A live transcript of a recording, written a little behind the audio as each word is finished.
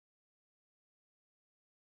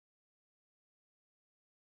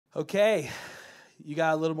Okay, you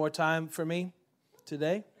got a little more time for me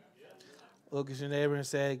today? Look at your neighbor and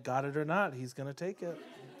say, got it or not, he's going to take it.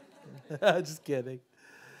 Just kidding.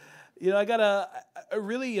 You know, I got a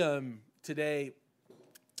really, today,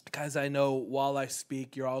 guys, I know while I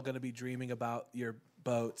speak, you're all going to be dreaming about your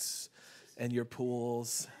boats and your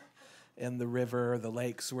pools and the river, the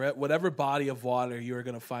lakes, whatever body of water you are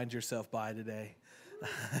going to find yourself by today.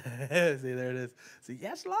 See, there it is. See,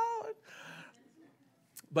 yes, Lord.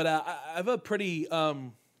 But I have a pretty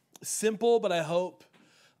simple, but I hope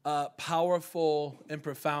powerful and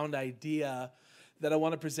profound idea that I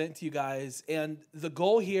want to present to you guys. And the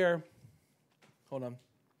goal here, hold on.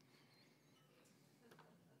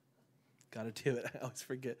 Got to do it. I always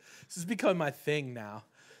forget. This is becoming my thing now.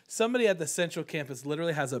 Somebody at the Central Campus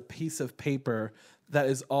literally has a piece of paper that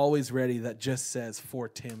is always ready that just says, "For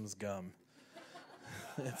Tim's Gum."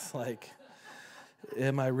 It's like,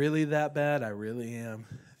 am I really that bad? I really am.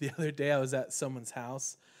 The other day I was at someone's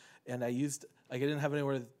house and I didn't have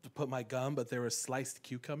anywhere to put my gum, but there were sliced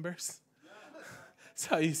cucumbers.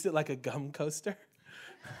 So I used it like a gum coaster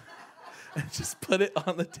and just put it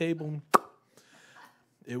on the table.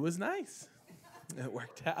 It was nice. It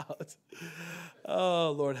worked out.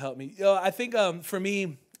 Oh, Lord help me. You know, I think for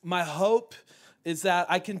me, my hope is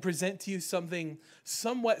that I can present to you something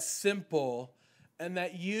somewhat simple and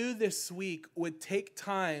that you this week would take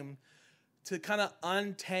time to kind of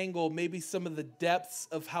untangle maybe some of the depths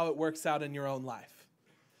of how it works out in your own life.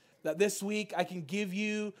 That this week I can give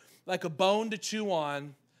you like a bone to chew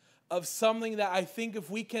on of something that I think if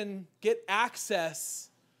we can get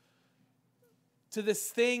access to this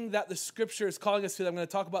thing that the Scripture is calling us to, that I'm going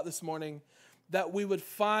to talk about this morning, that we would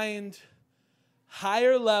find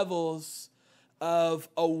higher levels of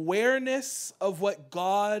awareness of what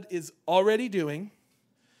God is already doing,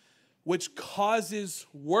 which causes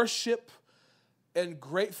worship and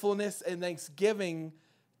gratefulness and thanksgiving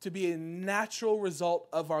to be a natural result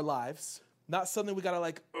of our lives. Not something we got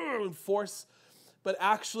to enforce, but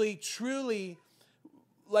actually truly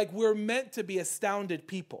like we're meant to be astounded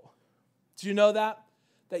people. Do you know that?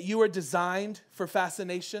 That you were designed for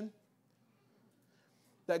fascination?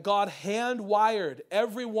 That God hand-wired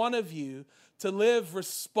every one of you to live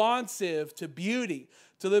responsive to beauty,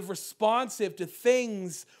 to live responsive to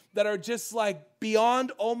things that are just like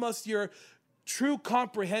beyond almost your true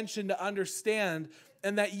comprehension to understand,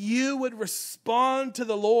 and that you would respond to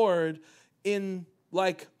the Lord in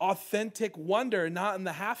like authentic wonder, not in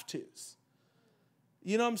the have-tos.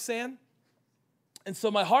 You know what I'm saying? And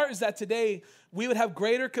so my heart is that today we would have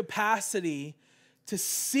greater capacity to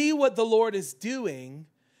see what the Lord is doing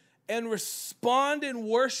and respond in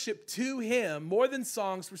worship to Him, more than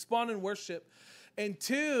songs, respond in worship. And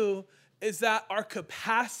two is that our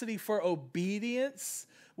capacity for obedience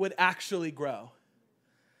would actually grow.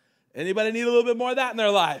 Anybody need a little bit more of that in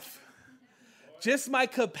their life? Just my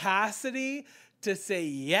capacity to say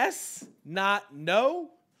yes, not no,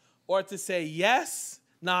 or to say yes,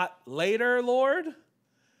 not later, Lord,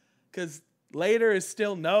 because later is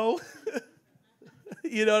still no.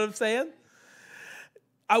 You know what I'm saying?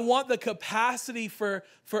 I want the capacity for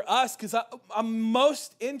us, because I'm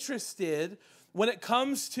most interested when it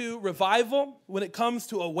comes to revival, when it comes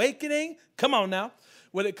to awakening, come on now,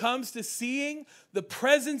 when it comes to seeing the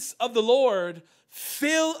presence of the Lord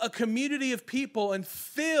fill a community of people and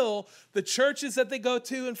fill the churches that they go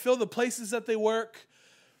to and fill the places that they work.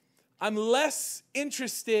 I'm less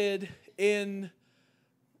interested in,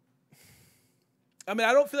 I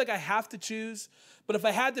don't feel like I have to choose, but if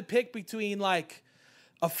I had to pick between like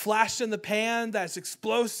a flash in the pan that's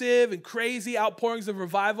explosive and crazy outpourings of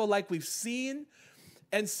revival like we've seen,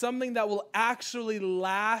 and something that will actually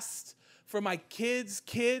last for my kids'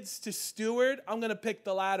 to steward, I'm going to pick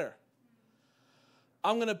the latter.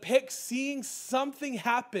 I'm going to pick seeing something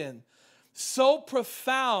happen so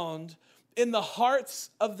profound in the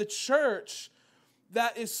hearts of the church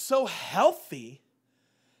that is so healthy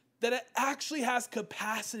that it actually has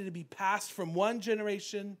capacity to be passed from one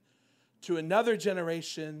generation to another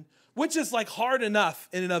generation, which is like hard enough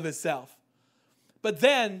in and of itself. But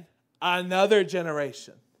then another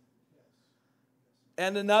generation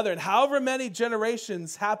and another, and however many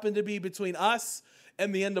generations happen to be between us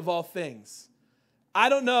and the end of all things. I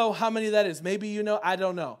don't know how many that is. Maybe you know, I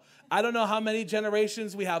don't know. I don't know how many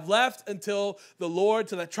generations we have left until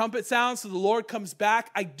the trumpet sounds, so the Lord comes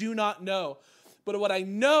back. I do not know. But what I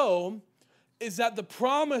know is that the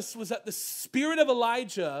promise was that the spirit of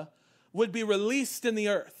Elijah would be released in the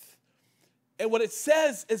earth. And what it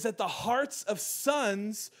says is that the hearts of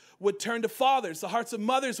sons would turn to fathers. The hearts of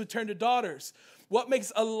mothers would turn to daughters. what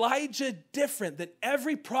makes Elijah different than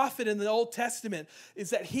every prophet in the Old Testament is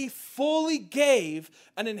that he fully gave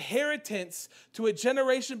an inheritance to a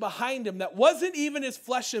generation behind him that wasn't even his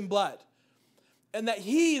flesh and blood. And that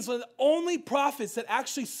he is one of the only prophets that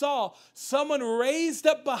actually saw someone raised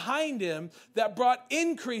up behind him that brought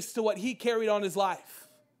increase to what he carried on his life.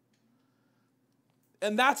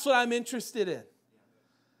 And that's what I'm interested in.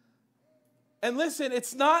 And listen,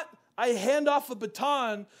 it's not I hand off a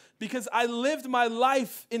baton because I lived my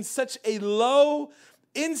life in such a low,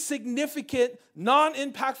 insignificant,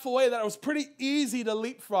 non-impactful way that it was pretty easy to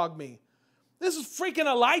leapfrog me. This is freaking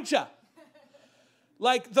Elijah.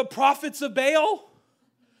 Like the prophets of Baal,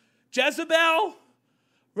 Jezebel,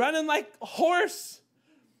 running like a horse,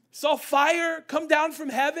 saw fire come down from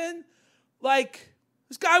heaven. Like,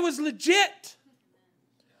 this guy was legit.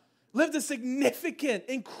 Lived a significant,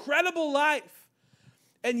 incredible life.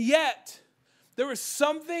 And yet, there was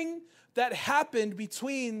something that happened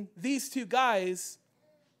between these two guys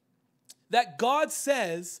that God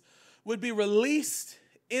says would be released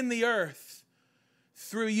in the earth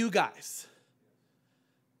through you guys.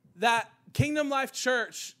 That Kingdom Life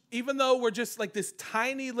Church, even though we're just like this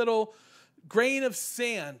tiny little grain of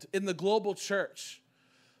sand in the global church,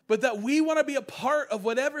 but that we want to be a part of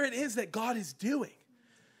whatever it is that God is doing.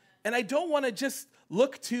 And I don't want to just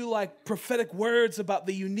look to like prophetic words about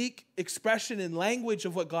the unique expression and language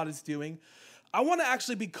of what God is doing. I want to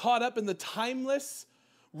actually be caught up in the timeless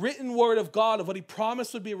written word of God of what he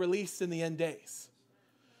promised would be released in the end days.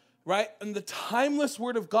 Right? And the timeless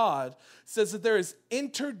word of God says that there is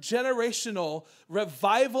intergenerational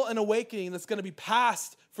revival and awakening that's going to be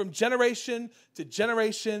passed from generation to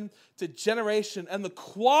generation to generation. And the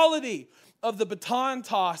quality of the baton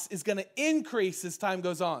toss is going to increase as time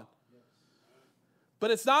goes on.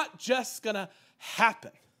 But it's not just going to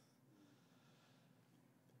happen.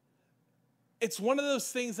 It's one of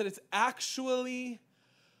those things that it's actually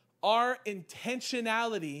our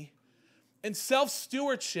intentionality and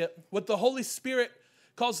self-stewardship, what the Holy Spirit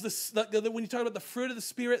calls when you talk about the fruit of the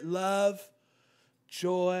Spirit, love,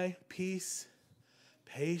 joy, peace,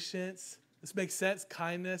 patience. This makes sense.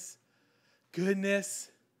 Kindness, goodness,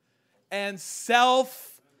 and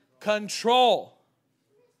self-control.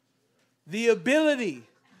 The ability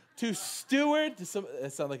to steward, it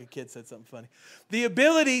sounded like a kid said something funny. The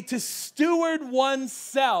ability to steward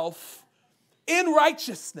oneself in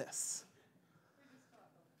righteousness.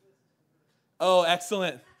 Oh,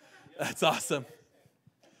 excellent. That's awesome.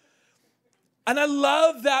 And I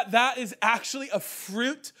love that that is actually a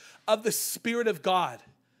fruit of the Spirit of God.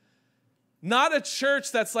 Not a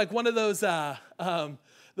church that's like one of those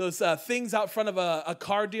things out front of a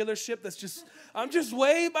car dealership that's just, I'm just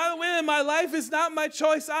way by the wind. My life is not my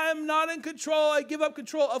choice. I am not in control. I give up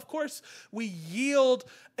control. Of course, we yield,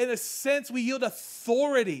 in a sense, we yield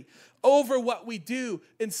authority over what we do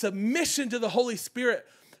in submission to the Holy Spirit.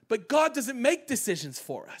 But God doesn't make decisions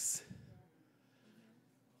for us.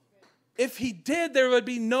 If he did, there would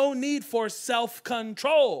be no need for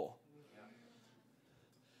self-control.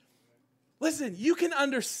 Listen, you can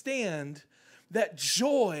understand that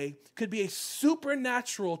joy could be a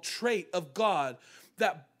supernatural trait of God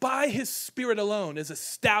that by his Spirit alone is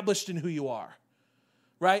established in who you are,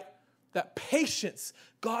 right? That patience,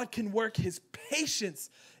 God can work his patience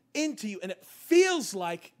into you and it feels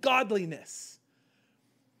like godliness.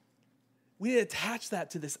 We need to attach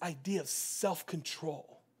that to this idea of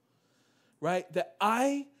self-control, right? That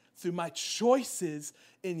I, through my choices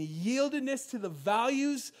in yieldedness to the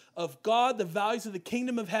values of God, the values of the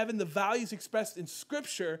kingdom of heaven, the values expressed in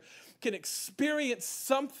Scripture, can experience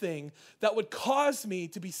something that would cause me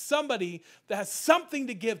to be somebody that has something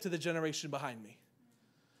to give to the generation behind me.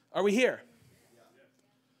 Are we here?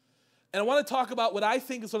 And I want to talk about what I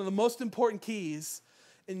think is one of the most important keys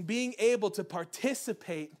in being able to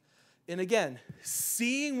participate in, again,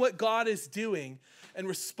 seeing what God is doing and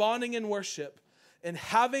responding in worship and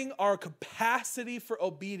having our capacity for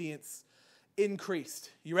obedience increased.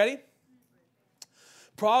 You ready?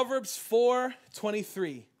 Proverbs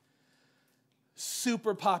 4:23.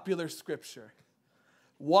 Super popular scripture.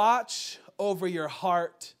 Watch over your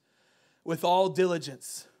heart with all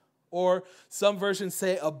diligence. Or some versions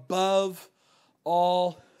say above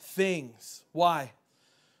all things. Why?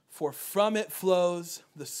 For from it flows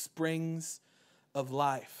the springs of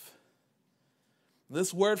life.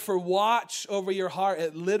 This word for watch over your heart,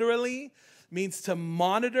 it literally means to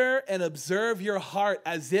monitor and observe your heart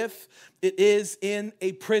as if it is in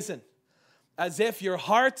a prison. As if your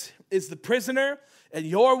heart is the prisoner and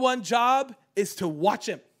your one job is to watch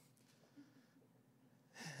him.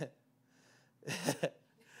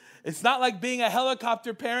 It's not like being a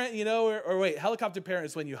helicopter parent, or wait, helicopter parent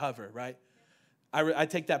is when you hover, right? I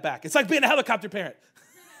take that back. It's like being a helicopter parent.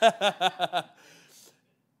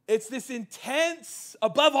 It's this intense,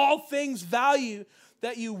 above all things, value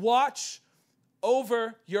that you watch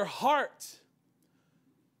over your heart.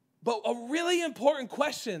 But a really important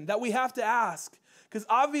question that we have to ask, because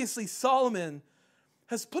obviously Solomon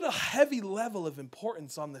has put a heavy level of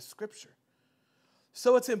importance on this scripture.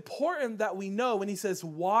 So it's important that we know when he says,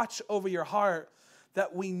 watch over your heart,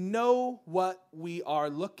 that we know what we are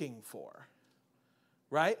looking for,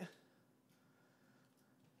 right?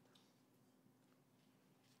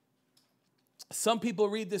 Some people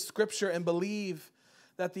read this scripture and believe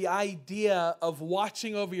that the idea of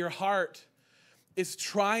watching over your heart is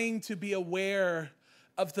trying to be aware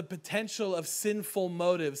of the potential of sinful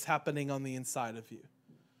motives happening on the inside of you.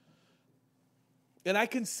 And I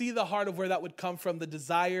can see the heart of where that would come from, the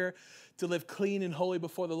desire to live clean and holy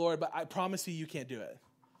before the Lord, but I promise you can't do it.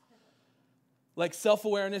 Like,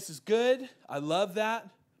 self-awareness is good. I love that.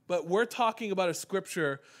 But we're talking about a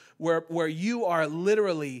scripture where you are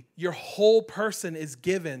literally, your whole person is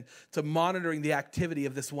given to monitoring the activity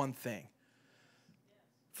of this one thing.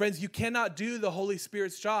 Friends, you cannot do the Holy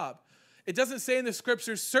Spirit's job. It doesn't say in the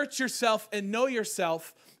scriptures, search yourself and know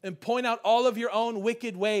yourself and point out all of your own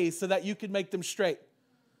wicked ways so that you can make them straight.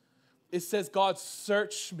 It says, God,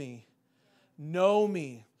 search me, know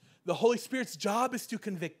me. The Holy Spirit's job is to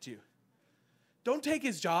convict you. Don't take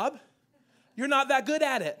his job. You're not that good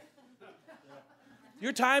at it.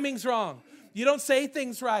 Your timing's wrong. You don't say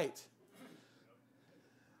things right.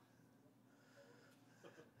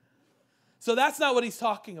 So that's not what he's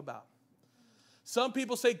talking about. Some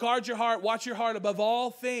people say, guard your heart, watch your heart above all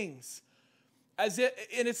things. And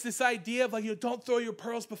it's this idea of like, don't throw your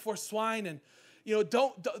pearls before swine, and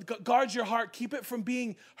don't guard your heart, keep it from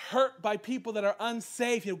being hurt by people that are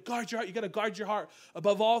unsafe. Guard your heart. You got to guard your heart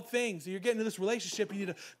above all things. You're getting into this relationship, you need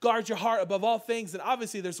to guard your heart above all things. And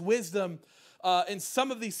obviously, there's wisdom in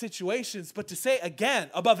some of these situations. But to say again,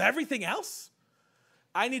 above everything else,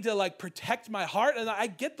 I need to protect my heart, and I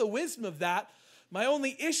get the wisdom of that. My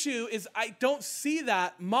only issue is I don't see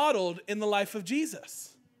that modeled in the life of Jesus.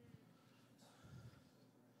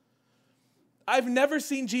 I've never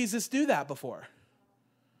seen Jesus do that before.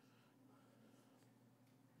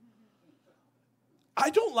 I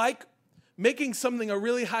don't like making something a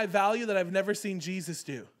really high value that I've never seen Jesus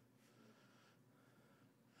do,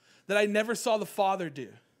 that I never saw the Father do.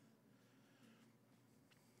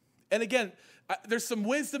 And again, there's some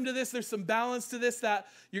wisdom to this, there's some balance to this that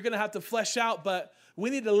you're going to have to flesh out, but we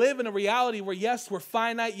need to live in a reality where, yes, we're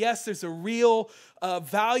finite. Yes, there's a real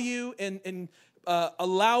value in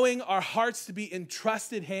allowing our hearts to be in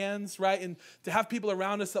trusted hands, right? And to have people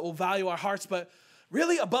around us that will value our hearts. But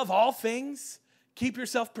really, above all things, keep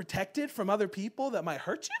yourself protected from other people that might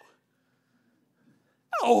hurt you?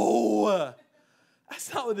 No,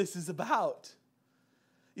 that's not what this is about.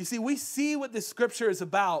 You see, we see what this scripture is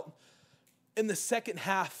about in the second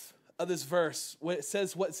half of this verse, when it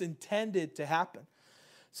says what's intended to happen.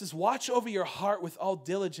 It says, watch over your heart with all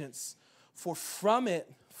diligence, for from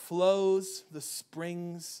it flows the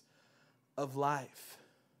springs of life.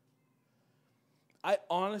 I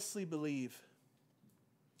honestly believe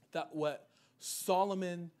that what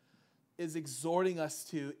Solomon is exhorting us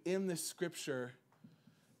to in this scripture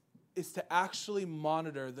is to actually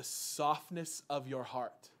monitor the softness of your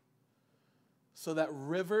heart, so that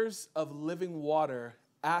rivers of living water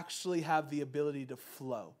actually have the ability to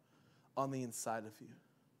flow on the inside of you.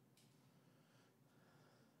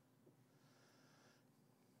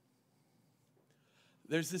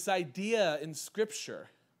 There's this idea in Scripture.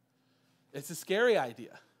 It's a scary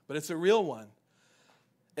idea, but it's a real one.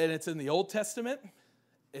 And it's in the Old Testament,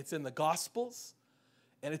 it's in the Gospels,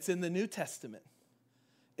 and it's in the New Testament.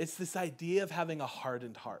 It's this idea of having a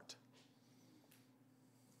hardened heart.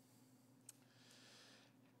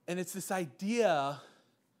 And it's this idea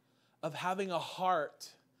of having a heart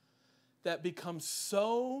that becomes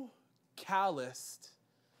so calloused,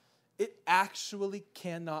 it actually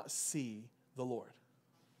cannot see the Lord.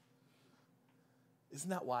 Isn't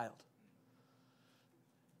that wild?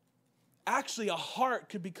 Actually, a heart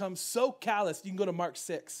could become so calloused. You can go to Mark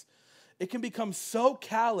 6. It can become so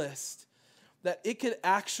calloused that it could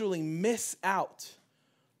actually miss out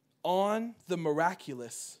on the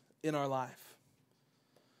miraculous in our life.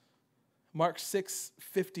 Mark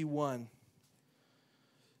 6:51.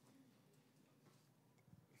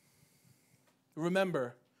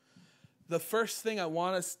 Remember, the first thing I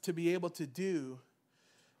want us to be able to do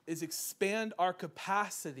is expand our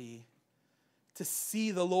capacity to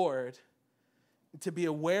see the Lord, to be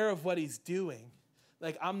aware of what he's doing.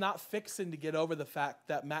 Like, I'm not fixing to get over the fact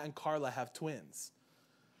that Matt and Carla have twins.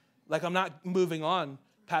 Like, I'm not moving on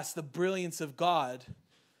past the brilliance of God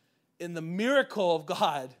in the miracle of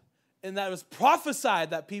God, and that it was prophesied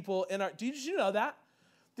that people in our... Did you know that?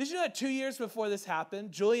 Did you know that 2 years before this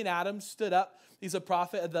happened, Julian Adams stood up, he's a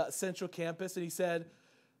prophet at the Central Campus, and he said,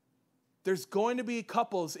 there's going to be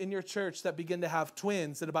couples in your church that begin to have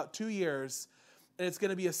twins in about 2 years, and it's going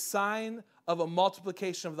to be a sign of a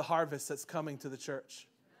multiplication of the harvest that's coming to the church.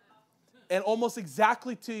 And almost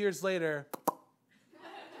exactly 2 years later,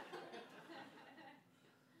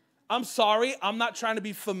 I'm sorry, I'm not trying to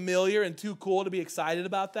be familiar and too cool to be excited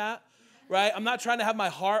about that, right? I'm not trying to have my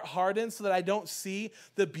heart hardened so that I don't see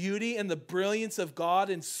the beauty and the brilliance of God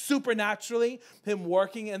and supernaturally Him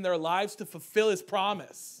working in their lives to fulfill His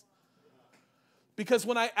promise. Because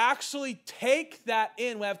when I actually take that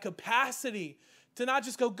in, we have capacity to not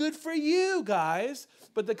just go, good for you guys,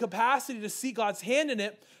 but the capacity to see God's hand in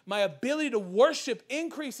it, my ability to worship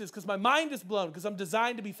increases because my mind is blown, because I'm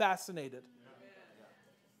designed to be fascinated.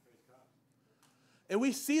 And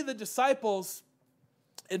we see the disciples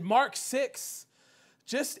in Mark 6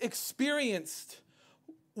 just experienced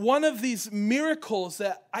one of these miracles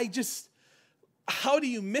that how do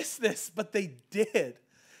you miss this? But they did.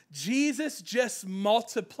 Jesus just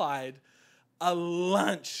multiplied a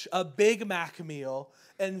lunch, a Big Mac meal,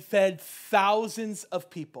 and fed thousands of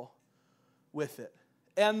people with it.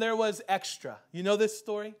 And there was extra. You know this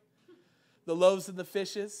story? The loaves and the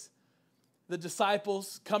fishes. The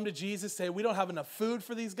disciples come to Jesus, say, we don't have enough food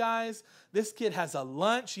for these guys. This kid has a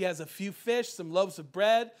lunch. He has a few fish, some loaves of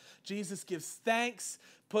bread. Jesus gives thanks,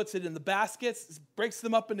 puts it in the baskets, breaks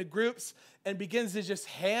them up into groups, and begins to just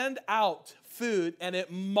hand out food, and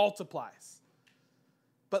it multiplies.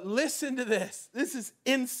 But listen to this. This is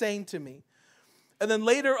insane to me. And then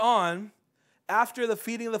later on, after the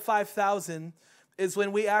feeding of the 5,000, is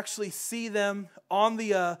when we actually see them on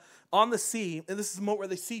the sea. And this is the moment where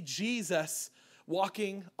they see Jesus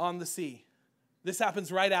walking on the sea. This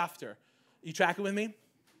happens right after. You tracking with me?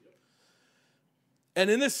 And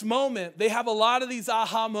in this moment, they have a lot of these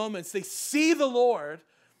aha moments. They see the Lord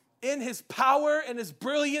in His power and His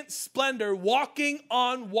brilliant splendor walking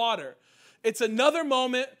on water. It's another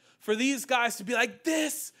moment for these guys to be like,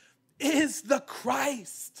 this is the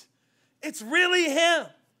Christ. It's really Him.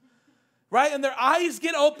 Right? And their eyes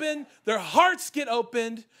get opened, their hearts get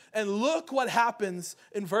opened, and look what happens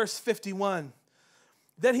in verse 51.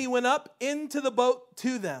 Then He went up into the boat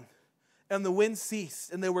to them, and the wind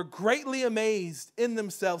ceased, and they were greatly amazed in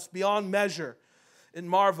themselves beyond measure and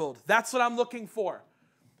marveled. That's what I'm looking for.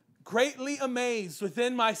 Greatly amazed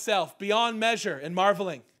within myself beyond measure and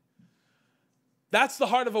marveling. That's the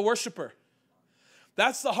heart of a worshiper.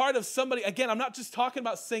 That's the heart of somebody. Again, I'm not just talking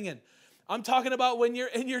about singing. I'm talking about when you're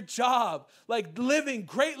in your job, like living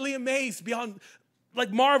greatly amazed beyond,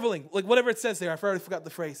 like marveling, like whatever it says there. I've already forgot the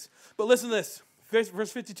phrase. But listen to this,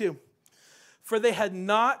 verse 52. For they had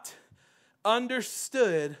not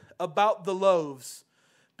understood about the loaves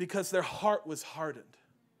because their heart was hardened.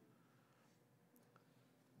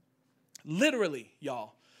 Literally,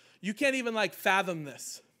 y'all. You can't even fathom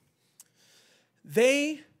this.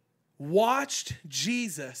 They watched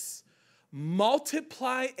Jesus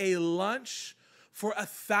multiply a lunch for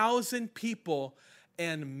 1,000 people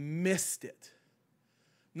and missed it.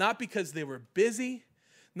 Not because they were busy,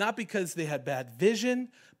 not because they had bad vision,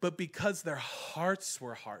 but because their hearts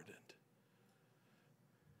were hardened.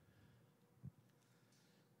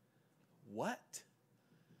 What?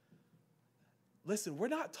 Listen, we're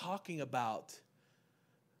not talking about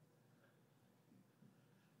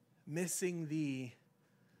missing the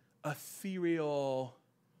ethereal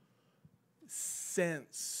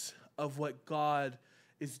sense of what God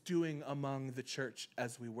is doing among the church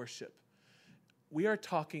as we worship. We are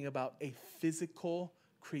talking about a physical,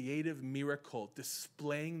 creative miracle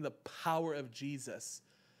displaying the power of Jesus,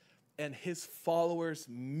 and His followers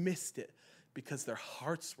missed it because their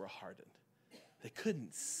hearts were hardened. They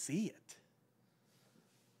couldn't see it.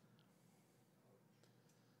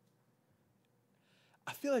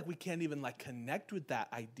 I feel like we can't even connect with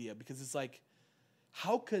that idea because it's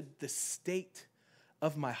how could the state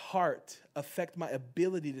of my heart affect my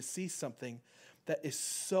ability to see something that is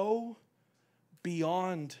so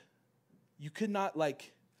beyond, you could not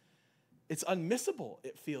it's unmissable,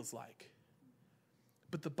 it feels like.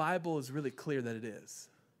 But the Bible is really clear that it is.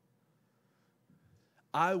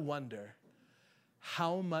 I wonder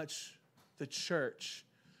how much the church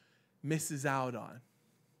misses out on.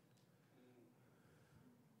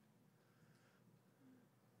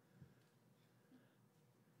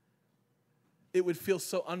 It would feel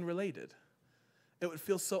so unrelated. It would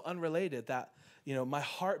feel so unrelated that my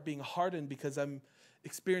heart being hardened because I'm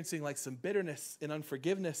experiencing like some bitterness and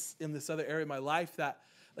unforgiveness in this other area of my life that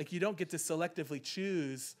like you don't get to selectively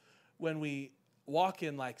choose when we walk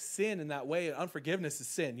in like sin in that way. Unforgiveness is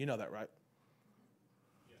sin. You know that, right?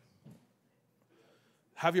 Yes.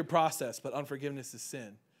 Have your process, but unforgiveness is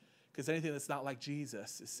sin. Because anything that's not like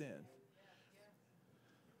Jesus is sin.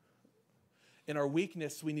 In our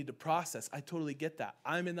weakness, we need to process. I totally get that.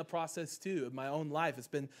 I'm in the process too of my own life. It's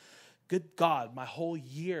been, good God, my whole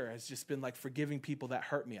year has just been like forgiving people that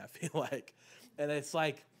hurt me, I feel like. And it's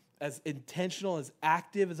like as intentional, as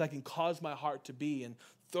active as I can cause my heart to be and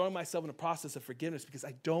throwing myself in a process of forgiveness because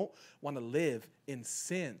I don't want to live in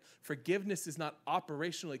sin. Forgiveness is not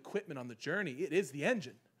operational equipment on the journey. It is the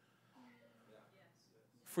engine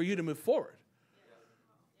for you to move forward.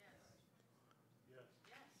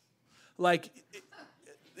 Like,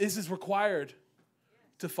 this is required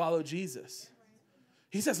to follow Jesus.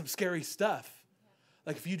 He says some scary stuff.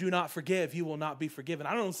 Like, if you do not forgive, you will not be forgiven.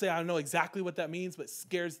 I don't say I know exactly what that means, but it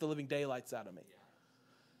scares the living daylights out of me.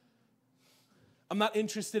 I'm not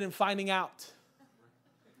interested in finding out.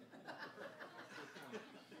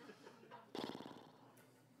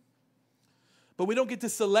 But we don't get to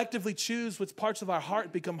selectively choose which parts of our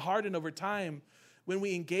heart become hardened over time when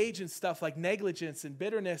we engage in stuff like negligence and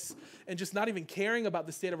bitterness and just not even caring about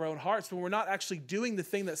the state of our own hearts, when we're not actually doing the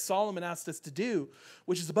thing that Solomon asked us to do,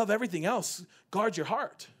 which is above everything else, guard your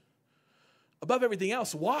heart. Above everything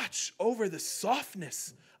else, watch over the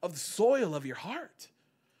softness of the soil of your heart.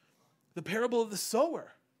 The parable of the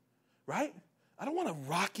sower, right? I don't want a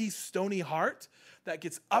rocky, stony heart that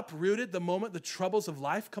gets uprooted the moment the troubles of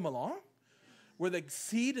life come along, where the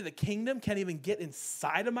seed of the kingdom can't even get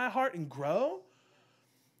inside of my heart and grow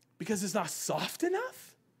because it's not soft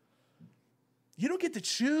enough. You don't get to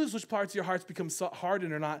choose which parts of your hearts become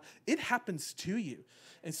hardened or not. It happens to you.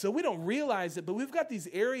 And so we don't realize it, but we've got these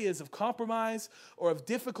areas of compromise or of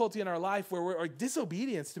difficulty in our life where or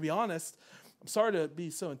disobedience, to be honest. I'm sorry to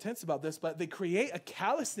be so intense about this, but they create a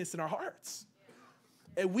callousness in our hearts.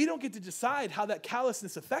 And we don't get to decide how that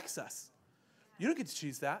callousness affects us. You don't get to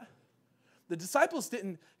choose that. The disciples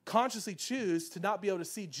didn't consciously choose to not be able to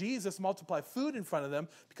see Jesus multiply food in front of them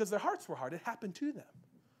because their hearts were hard. It happened to them.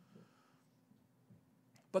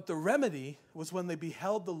 But the remedy was when they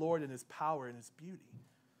beheld the Lord in his power and his beauty.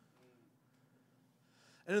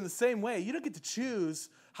 And in the same way, you don't get to choose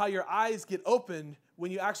how your eyes get opened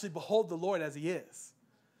when you actually behold the Lord as he is.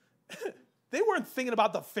 They weren't thinking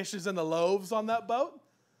about the fishes and the loaves on that boat.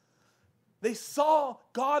 They saw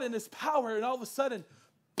God in his power, and all of a sudden,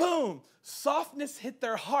 boom, softness hit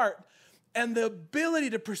their heart, and the ability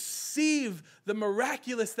to perceive the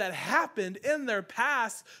miraculous that happened in their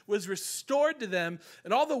past was restored to them,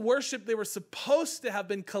 and all the worship they were supposed to have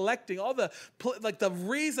been collecting, all the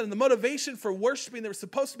reason, the motivation for worshiping they were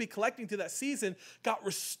supposed to be collecting through that season got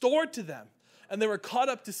restored to them, and they were caught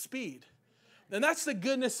up to speed. And that's the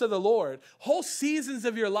goodness of the Lord. Whole seasons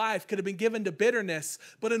of your life could have been given to bitterness,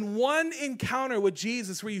 but in one encounter with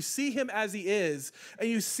Jesus where you see him as he is and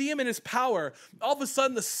you see him in his power, all of a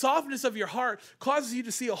sudden the softness of your heart causes you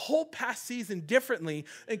to see a whole past season differently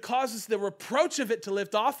and causes the reproach of it to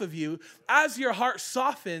lift off of you as your heart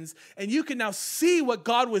softens, and you can now see what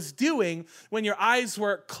God was doing when your eyes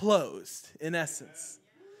were closed, in essence.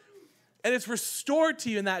 And it's restored to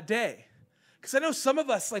you in that day. Because I know some of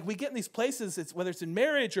us, like we get in these places, whether it's in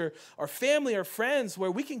marriage or our family or friends,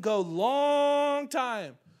 where we can go long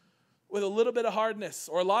time with a little bit of hardness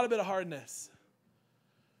or a lot of bit of hardness.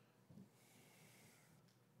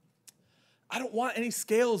 I don't want any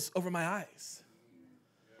scales over my eyes.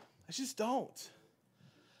 I just don't.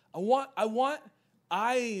 I want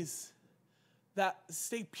eyes that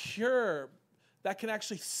stay pure, that can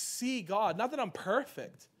actually see God. Not that I'm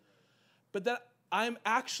perfect, but that I'm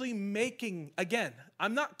actually making, again,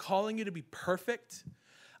 I'm not calling you to be perfect.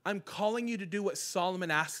 I'm calling you to do what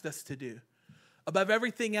Solomon asked us to do. Above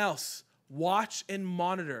everything else, watch and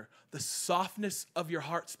monitor the softness of your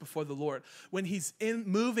hearts before the Lord. When he's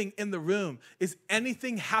moving in the room, is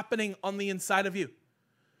anything happening on the inside of you?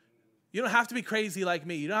 You don't have to be crazy like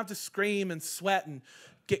me. You don't have to scream and sweat and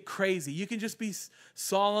get crazy. You can just be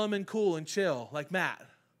solemn and cool and chill like Matt.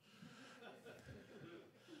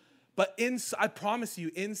 But I promise you,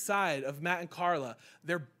 inside of Matt and Carla,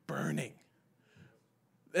 they're burning.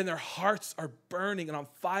 And their hearts are burning and on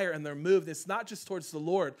fire, and they're moved. It's not just towards the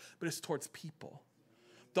Lord, but it's towards people.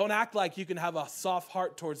 Don't act like you can have a soft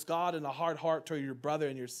heart towards God and a hard heart toward your brother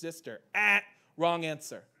and your sister. Wrong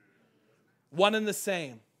answer. One and the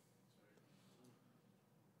same.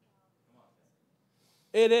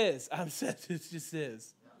 It is. I'm saying it just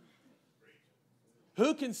is.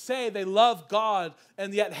 Who can say they love God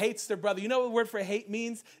and yet hates their brother? You know what the word for hate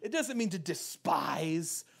means? It doesn't mean to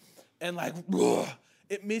despise and like, ugh.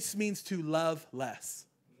 It means to love less.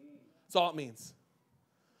 That's all it means.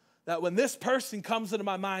 That when this person comes into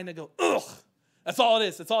my mind, I go, ugh. That's all it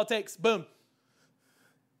is. That's all it takes. Boom.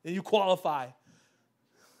 And you qualify.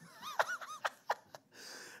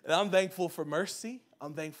 And I'm thankful for mercy.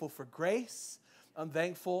 I'm thankful for grace. I'm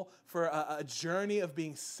thankful for a journey of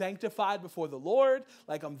being sanctified before the Lord.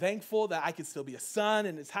 Like, I'm thankful that I can still be a son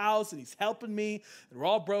in his house and he's helping me. And we're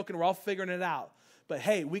all broken. We're all figuring it out. But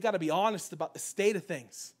hey, we got to be honest about the state of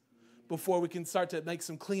things before we can start to make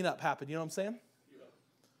some cleanup happen. You know what I'm saying?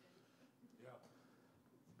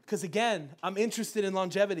 Because again, I'm interested in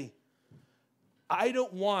longevity. I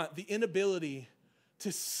don't want the inability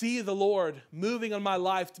to see the Lord moving on my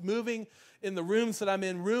life, moving in the rooms that I'm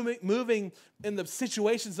in, moving in the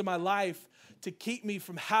situations of my life to keep me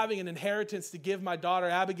from having an inheritance to give my daughter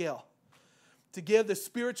Abigail, to give the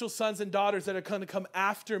spiritual sons and daughters that are going to come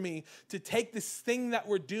after me, to take this thing that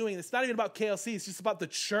we're doing. It's not even about KLC. It's just about the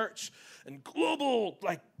church and global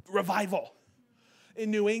revival in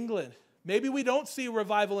New England. Maybe we don't see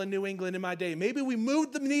revival in New England in my day. Maybe we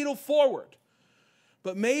moved the needle forward.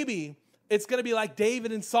 But maybe it's going to be like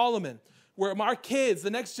David and Solomon, where our kids, the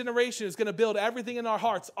next generation, is going to build everything in our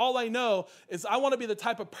hearts. All I know is I want to be the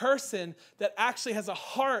type of person that actually has a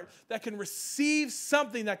heart that can receive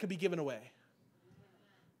something that can be given away.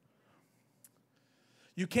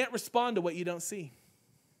 You can't respond to what you don't see.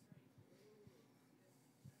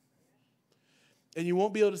 And you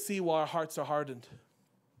won't be able to see while our hearts are hardened.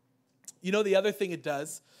 You know the other thing it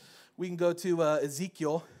does? We can go to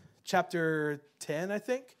Ezekiel chapter 10, I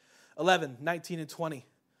think. 11, 19, and 20.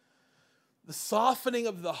 The softening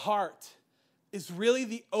of the heart is really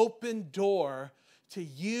the open door to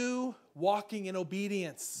you walking in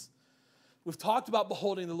obedience. We've talked about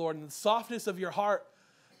beholding the Lord and the softness of your heart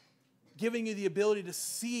giving you the ability to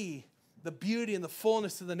see the beauty and the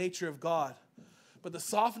fullness of the nature of God. But the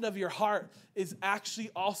softening of your heart is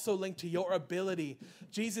actually also linked to your ability.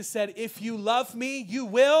 Jesus said, if you love me, you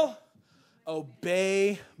will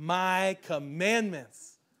obey my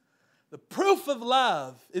commandments. The proof of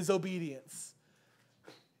love is obedience.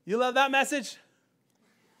 You love that message?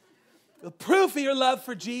 The proof of your love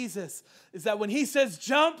for Jesus is that when he says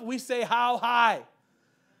jump, we say how high.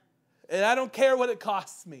 And I don't care what it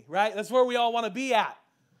costs me, right? That's where we all want to be at.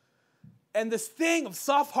 And this thing of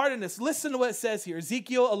soft-heartedness, listen to what it says here.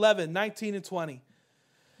 Ezekiel 11, 19 and 20.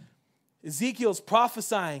 Ezekiel's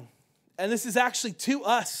prophesying, and this is actually to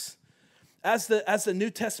us as the New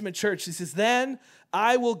Testament church. He says, then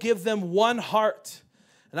I will give them one heart,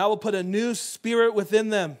 and I will put a new spirit within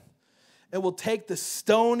them, and will take the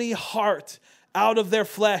stony heart out of their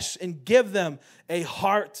flesh and give them a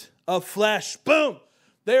heart of flesh. Boom!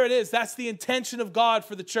 There it is. That's the intention of God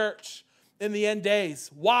for the church in the end days.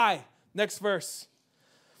 Why? Next verse.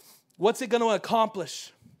 What's it going to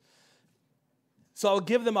accomplish? So I'll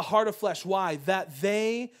give them a heart of flesh. Why? That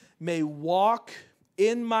they may walk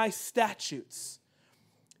in my statutes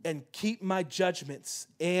and keep my judgments.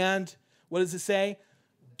 And what does it say?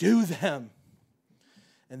 Do them.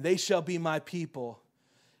 And they shall be my people,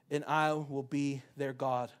 and I will be their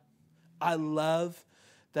God. I love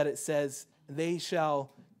that it says, they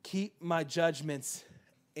shall keep my judgments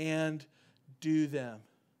and do them.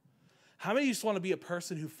 How many of you just want to be a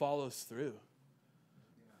person who follows through?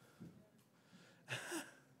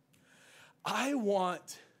 I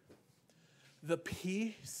want the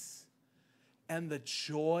peace and the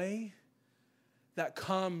joy that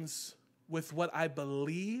comes with what I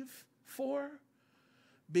believe for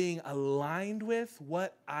being aligned with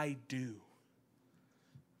what I do.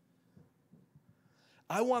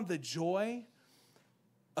 I want the joy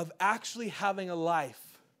of actually having a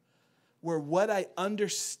life where what I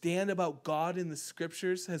understand about God in the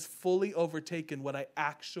scriptures has fully overtaken what I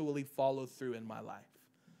actually follow through in my life.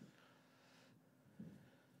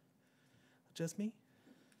 Just me?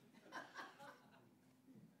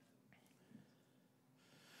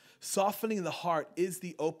 Softening the heart is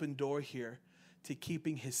the open door here to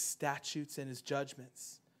keeping his statutes and his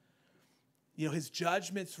judgments. You know, his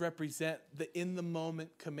judgments represent the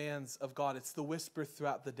in-the-moment commands of God. It's the whisper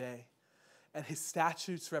throughout the day. And his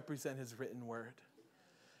statutes represent his written word.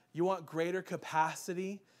 You want greater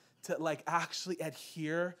capacity to actually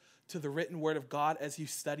adhere to the written word of God as you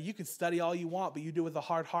study. You can study all you want, but you do it with a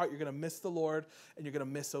hard heart, you're going to miss the Lord and you're going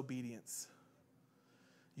to miss obedience.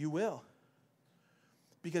 You will.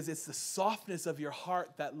 Because it's the softness of your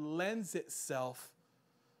heart that lends itself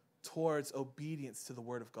towards obedience to the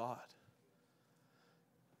word of God.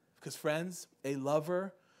 Because friends, a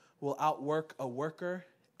lover will outwork a worker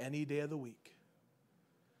any day of the week.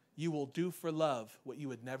 You will do for love what you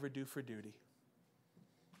would never do for duty.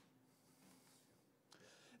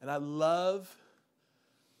 And I love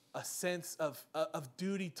a sense of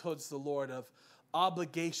duty towards the Lord, of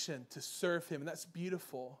obligation to serve him. And that's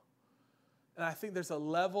beautiful. And I think there's a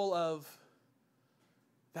level of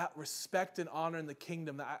that respect and honor in the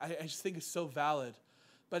kingdom that I just think is so valid.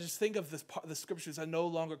 But I just think of this part of the scriptures. I no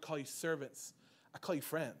longer call you servants. I call you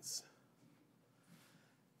friends.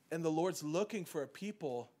 And the Lord's looking for a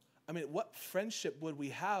people. I mean, what friendship would we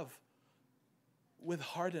have with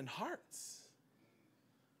hardened hearts?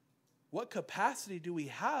 What capacity do we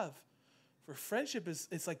have for friendship?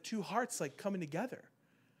 It's like two hearts like coming together.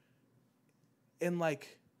 And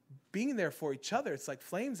like being there for each other. It's like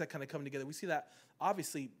flames that kind of come together. We see that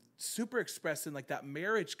obviously super expressed in like that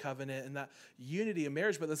marriage covenant and that unity of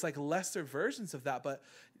marriage, but there's like lesser versions of that. But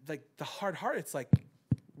like the hard heart, it's like,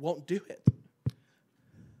 won't do it.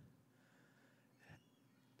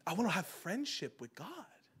 I want to have friendship with God.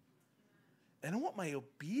 And I want my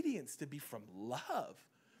obedience to be from love.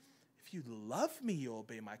 If you love me, you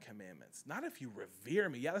obey my commandments. Not if you revere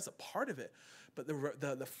me. Yeah, that's a part of it. But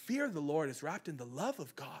the fear of the Lord is wrapped in the love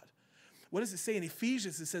of God. What does it say in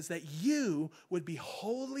Ephesians? It says that you would be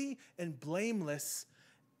holy and blameless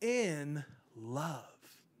in love.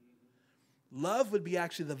 Love would be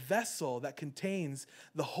actually the vessel that contains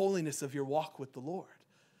the holiness of your walk with the Lord.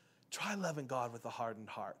 Try loving God with a hardened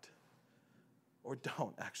heart. Or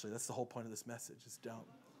don't, actually. That's the whole point of this message, is don't.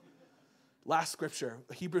 Last scripture,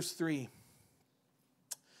 Hebrews 3.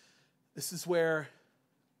 This is where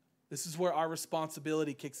our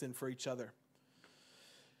responsibility kicks in for each other.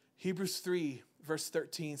 Hebrews 3, verse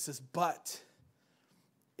 13 says, I'm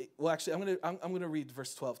going to read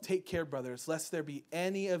verse 12. Take care, brothers, lest there be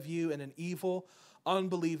any of you in an evil,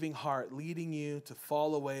 unbelieving heart leading you to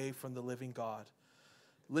fall away from the living God.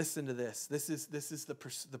 Listen to this. This is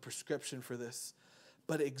the prescription for this.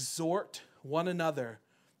 But exhort one another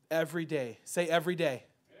every day. Say every day.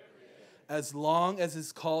 Every day. As long as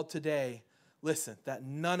is called today. Listen, that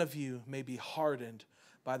none of you may be hardened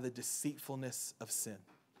by the deceitfulness of sin.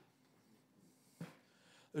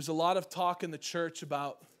 There's a lot of talk in the church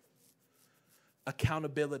about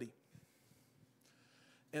accountability.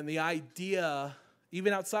 And the idea,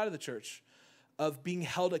 even outside of the church, of being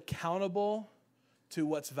held accountable to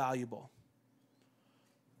what's valuable.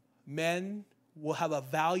 Men will have a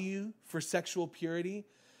value for sexual purity.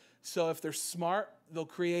 So if they're smart, they'll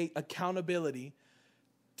create accountability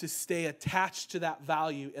to stay attached to that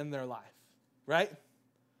value in their life, right?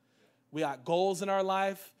 We got goals in our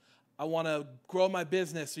life. I want to grow my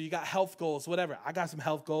business, or you got health goals, whatever. I got some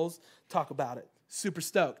health goals. Talk about it. Super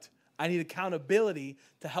stoked. I need accountability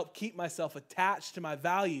to help keep myself attached to my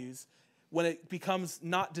values when it becomes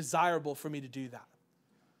not desirable for me to do that.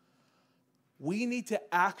 We need to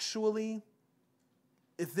actually,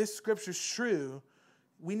 if this scripture is true,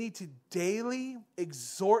 we need to daily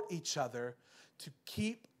exhort each other to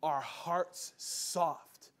keep our hearts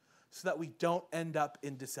soft so that we don't end up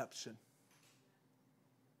in deception.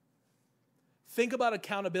 Think about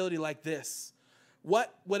accountability like this.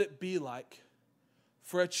 What would it be like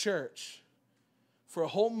for a church, for a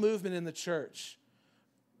whole movement in the church,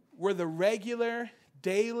 where the regular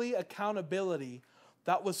daily accountability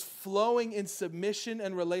that was flowing in submission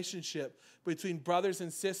and relationship between brothers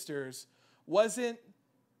and sisters wasn't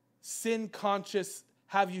sin conscious,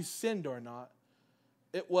 have you sinned or not?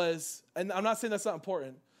 It was, and I'm not saying that's not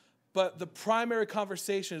important, but the primary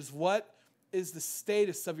conversation is, what is the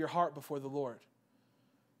status of your heart before the Lord?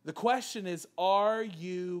 The question is, are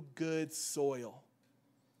you good soil?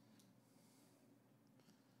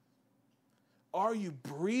 Are you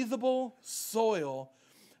breathable soil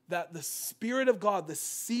that the Spirit of God, the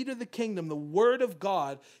seed of the kingdom, the Word of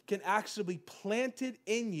God can actually be planted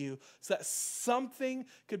in you so that something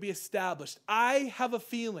could be established? I have a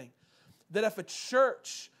feeling that if a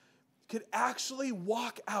church could actually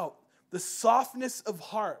walk out the softness of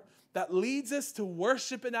heart that leads us to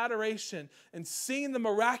worship and adoration and seeing the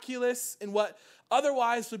miraculous in what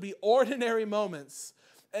otherwise would be ordinary moments,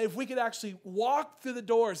 and if we could actually walk through the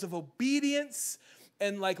doors of obedience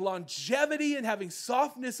and like longevity and having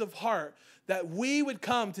softness of heart, that we would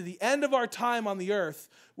come to the end of our time on the earth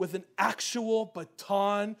with an actual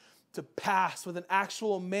baton to pass, with an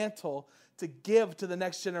actual mantle to give to the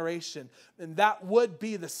next generation. And that would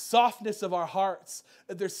be the softness of our hearts.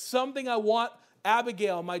 If there's something I want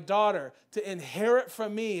Abigail, my daughter, to inherit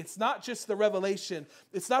from me. It's not just the revelation.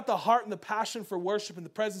 It's not the heart and the passion for worship and the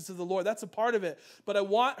presence of the Lord. That's a part of it. But I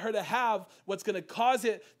want her to have what's going to cause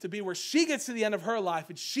it to be where she gets to the end of her life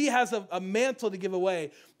and she has a mantle to give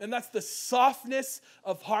away. And that's the softness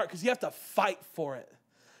of heart, because you have to fight for it.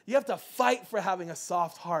 You have to fight for having a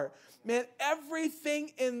soft heart. Man,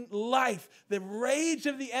 everything in life, the rage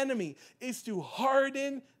of the enemy is to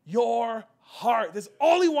harden your heart. That's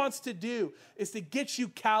all he wants to do, is to get you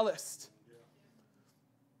calloused.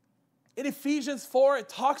 In Ephesians 4, it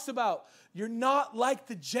talks about you're not like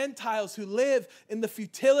the Gentiles who live in the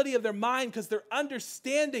futility of their mind because their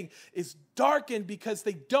understanding is darkened because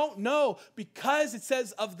they don't know, because it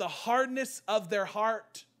says of the hardness of their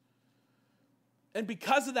heart. And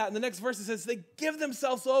because of that, in the next verse it says, they give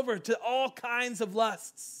themselves over to all kinds of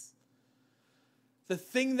lusts. The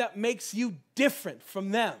thing that makes you different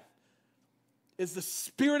from them is the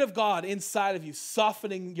Spirit of God inside of you,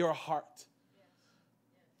 softening your heart.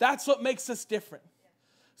 That's what makes us different.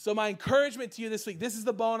 So my encouragement to you this week, this is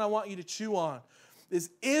the bone I want you to chew on,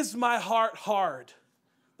 is my heart hard?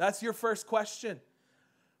 That's your first question.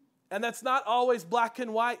 And that's not always black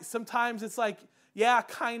and white. Sometimes it's like, yeah,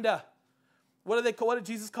 kinda. What did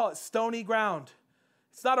Jesus call it? Stony ground.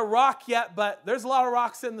 It's not a rock yet, but there's a lot of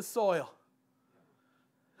rocks in the soil.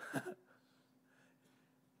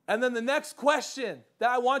 And then the next question that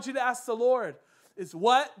I want you to ask the Lord is,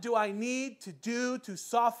 what do I need to do to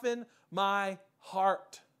soften my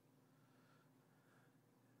heart?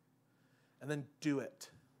 And then do it.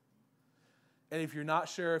 And if you're not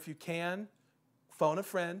sure if you can, phone a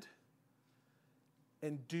friend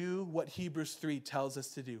and do what Hebrews 3 tells us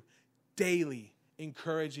to do. Daily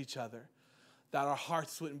encourage each other that our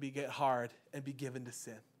hearts wouldn't get hard and be given to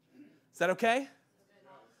sin. Is that okay?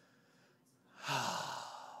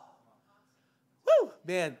 Woo!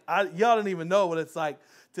 Man, y'all don't even know what it's like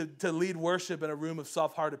to lead worship in a room of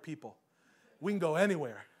soft-hearted people. We can go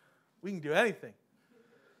anywhere. We can do anything.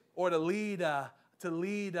 Or to lead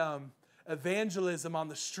evangelism on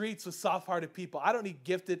the streets with soft-hearted people. I don't need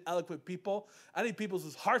gifted, eloquent people. I need people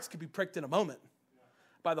whose hearts can be pricked in a moment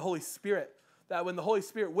by the Holy Spirit. That when the Holy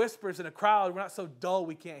Spirit whispers in a crowd, we're not so dull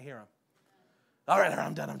we can't hear him. All right,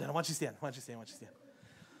 I'm done. Why don't you stand?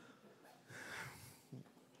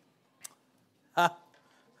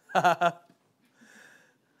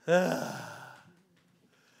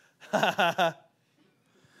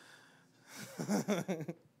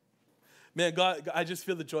 Man, God, I just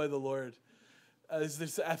feel the joy of the Lord. I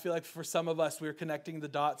feel like for some of us, we're connecting the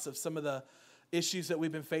dots of some of the issues that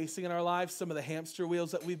we've been facing in our lives, some of the hamster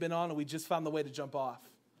wheels that we've been on, and we just found the way to jump off.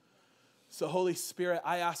 So Holy Spirit,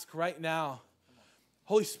 I ask right now,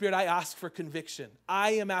 Holy Spirit, I ask for conviction.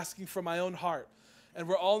 I am asking for my own heart. And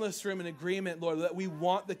we're all in this room in agreement, Lord, that we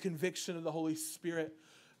want the conviction of the Holy Spirit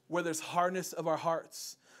where there's hardness of our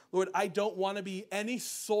hearts. Lord, I don't want to be any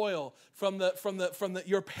soil from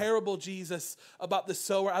your parable, Jesus, about the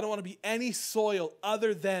sower. I don't want to be any soil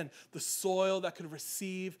other than the soil that could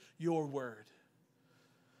receive your word.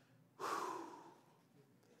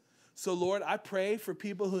 So, Lord, I pray for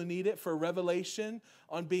people who need it, for revelation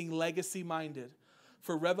on being legacy-minded,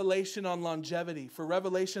 for revelation on longevity, for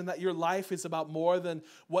revelation that your life is about more than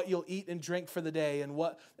what you'll eat and drink for the day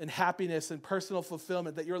and happiness and personal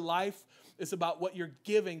fulfillment, that your life is about what you're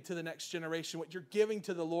giving to the next generation, what you're giving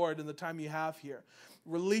to the Lord in the time you have here.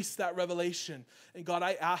 Release that revelation. And God,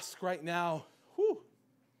 I ask right now,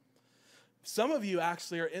 some of you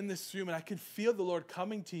actually are in this room and I can feel the Lord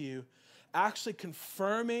coming to you, actually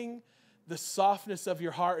confirming the softness of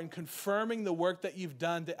your heart and confirming the work that you've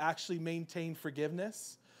done to actually maintain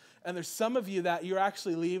forgiveness. And there's some of you that you're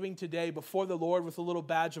actually leaving today before the Lord with a little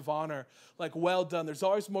badge of honor, like, well done. There's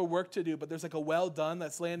always more work to do, but there's like a well done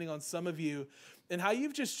that's landing on some of you. And how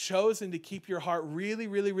you've just chosen to keep your heart really,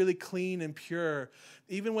 really, really clean and pure,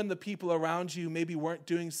 even when the people around you maybe weren't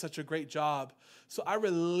doing such a great job. So I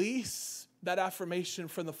release that affirmation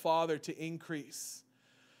from the Father to increase.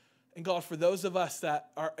 And God, for those of us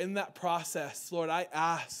that are in that process, Lord, I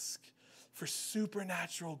ask for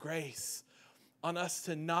supernatural grace on us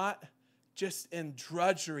to not just in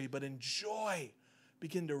drudgery, but in joy,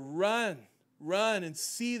 begin to run and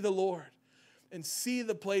see the Lord and see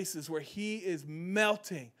the places where He is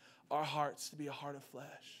melting our hearts to be a heart of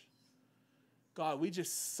flesh. God, we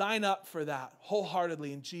just sign up for that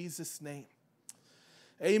wholeheartedly in Jesus' name.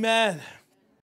 Amen.